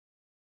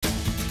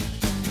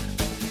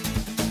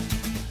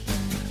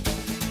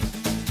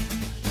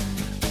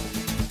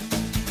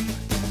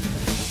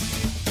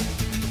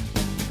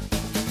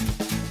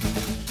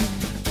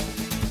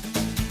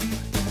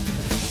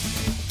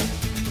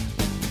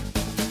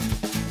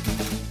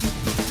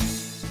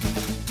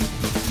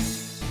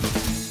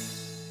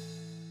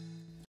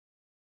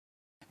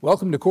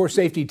Welcome to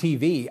CORESafety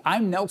TV.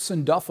 I'm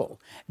Nelson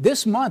Duffel.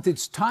 This month,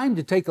 it's time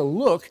to take a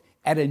look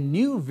at a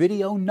new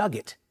video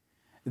nugget.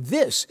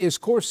 This is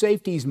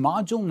CORESafety's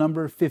module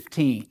number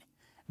 15,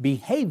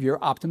 Behavior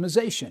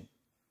Optimization.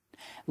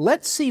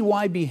 Let's see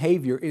why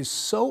behavior is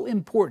so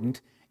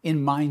important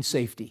in mine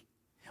safety.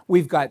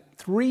 We've got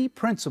 3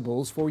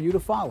 principles for you to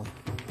follow.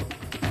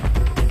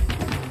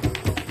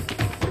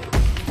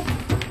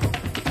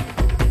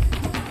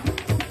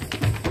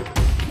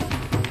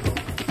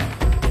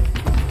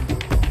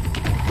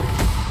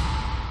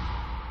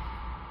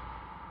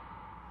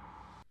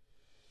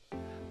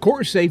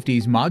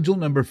 CORESafety's module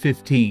number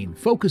 15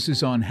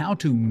 focuses on how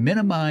to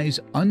minimize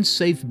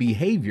unsafe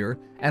behavior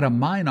at a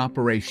mine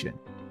operation.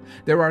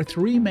 There are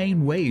 3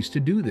 main ways to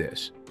do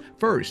this.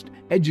 First,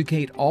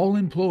 educate all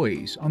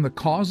employees on the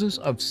causes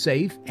of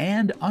safe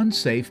and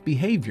unsafe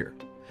behavior.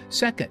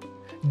 Second,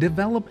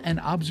 develop an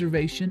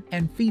observation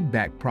and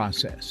feedback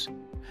process.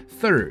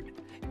 Third,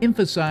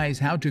 emphasize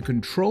how to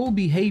control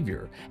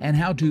behavior and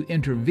how to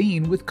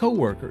intervene with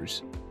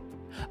coworkers.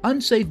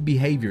 Unsafe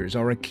behaviors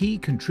are a key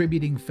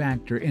contributing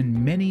factor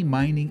in many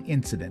mining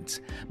incidents,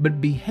 but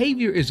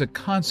behavior is a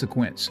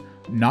consequence,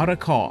 not a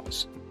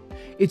cause.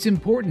 It's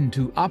important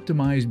to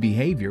optimize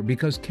behavior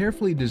because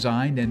carefully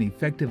designed and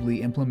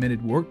effectively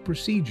implemented work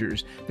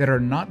procedures that are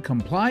not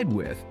complied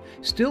with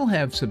still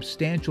have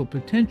substantial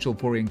potential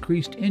for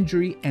increased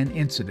injury and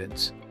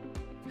incidents.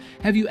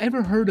 Have you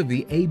ever heard of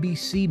the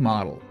ABC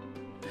model?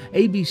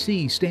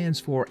 ABC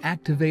stands for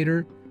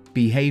Activator,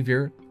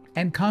 Behavior,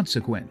 and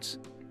Consequence.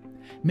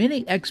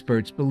 Many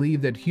experts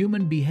believe that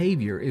human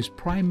behavior is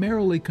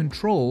primarily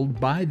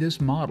controlled by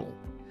this model.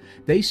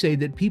 They say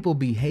that people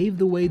behave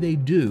the way they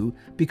do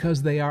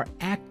because they are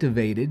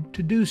activated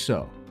to do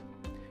so.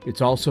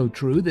 It's also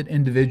true that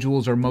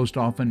individuals are most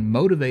often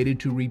motivated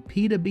to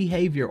repeat a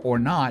behavior or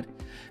not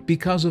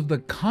because of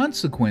the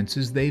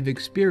consequences they've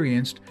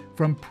experienced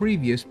from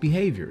previous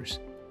behaviors.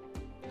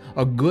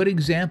 A good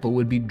example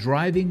would be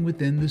driving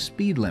within the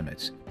speed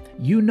limits.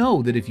 You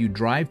know that if you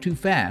drive too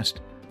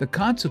fast, the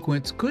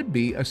consequence could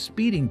be a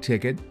speeding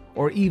ticket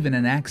or even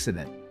an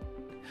accident.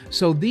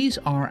 So these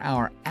are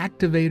our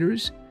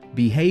activators,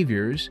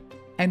 behaviors,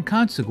 and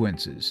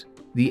consequences,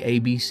 the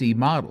ABC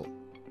model.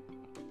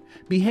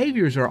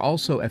 Behaviors are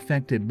also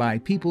affected by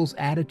people's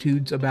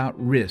attitudes about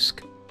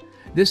risk.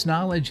 This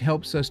knowledge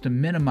helps us to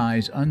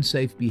minimize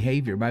unsafe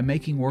behavior by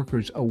making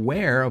workers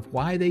aware of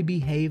why they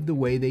behave the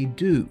way they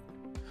do,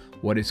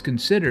 what is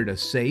considered a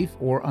safe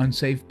or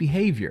unsafe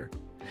behavior,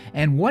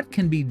 and what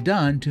can be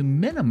done to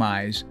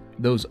minimize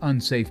those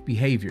unsafe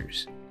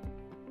behaviors.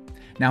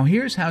 Now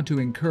here's how to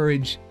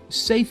encourage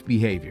safe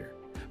behavior.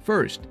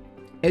 First,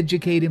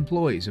 educate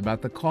employees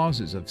about the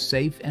causes of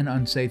safe and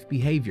unsafe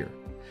behavior,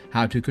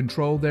 how to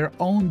control their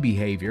own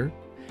behavior,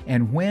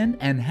 and when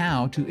and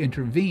how to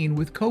intervene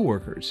with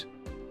coworkers.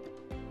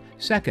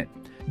 Second,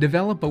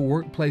 develop a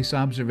workplace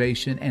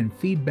observation and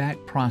feedback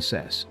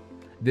process.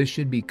 This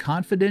should be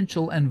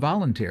confidential and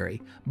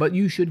voluntary, but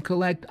you should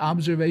collect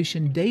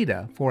observation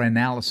data for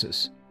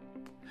analysis.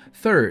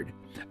 Third,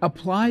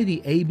 apply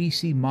the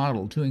ABC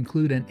model to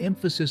include an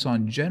emphasis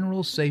on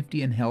general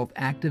safety and health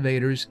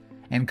activators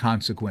and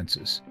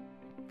consequences.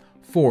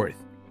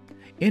 Fourth,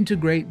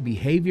 integrate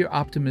behavior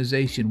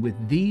optimization with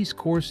these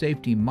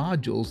CORESafety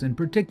modules in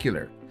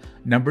particular.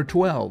 Number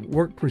 12,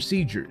 work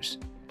procedures.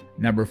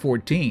 Number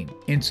 14,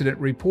 incident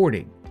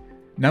reporting.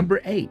 Number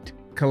 8,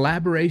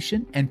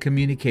 collaboration and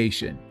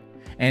communication.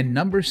 And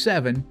number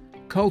 7,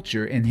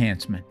 culture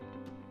enhancement.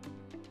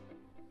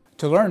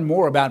 To learn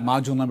more about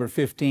module number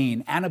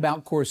 15 and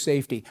about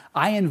CORESafety,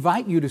 I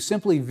invite you to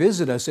simply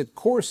visit us at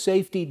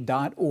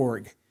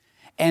CORESafety.org.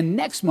 And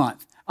next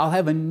month, I'll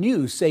have a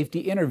new safety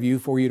interview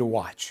for you to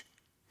watch.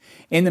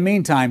 In the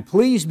meantime,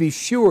 please be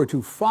sure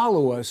to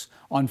follow us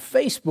on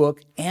Facebook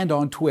and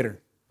on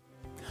Twitter.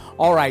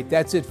 All right,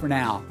 that's it for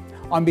now.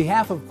 On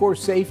behalf of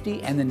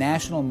CORESafety and the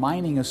National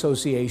Mining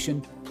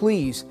Association,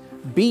 please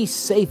be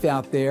safe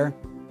out there,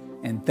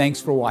 and thanks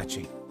for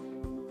watching.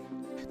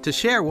 To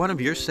share one of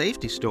your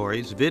safety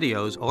stories,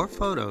 videos, or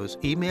photos,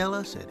 email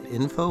us at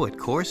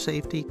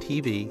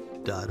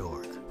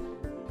info@CORESafetyTV.org.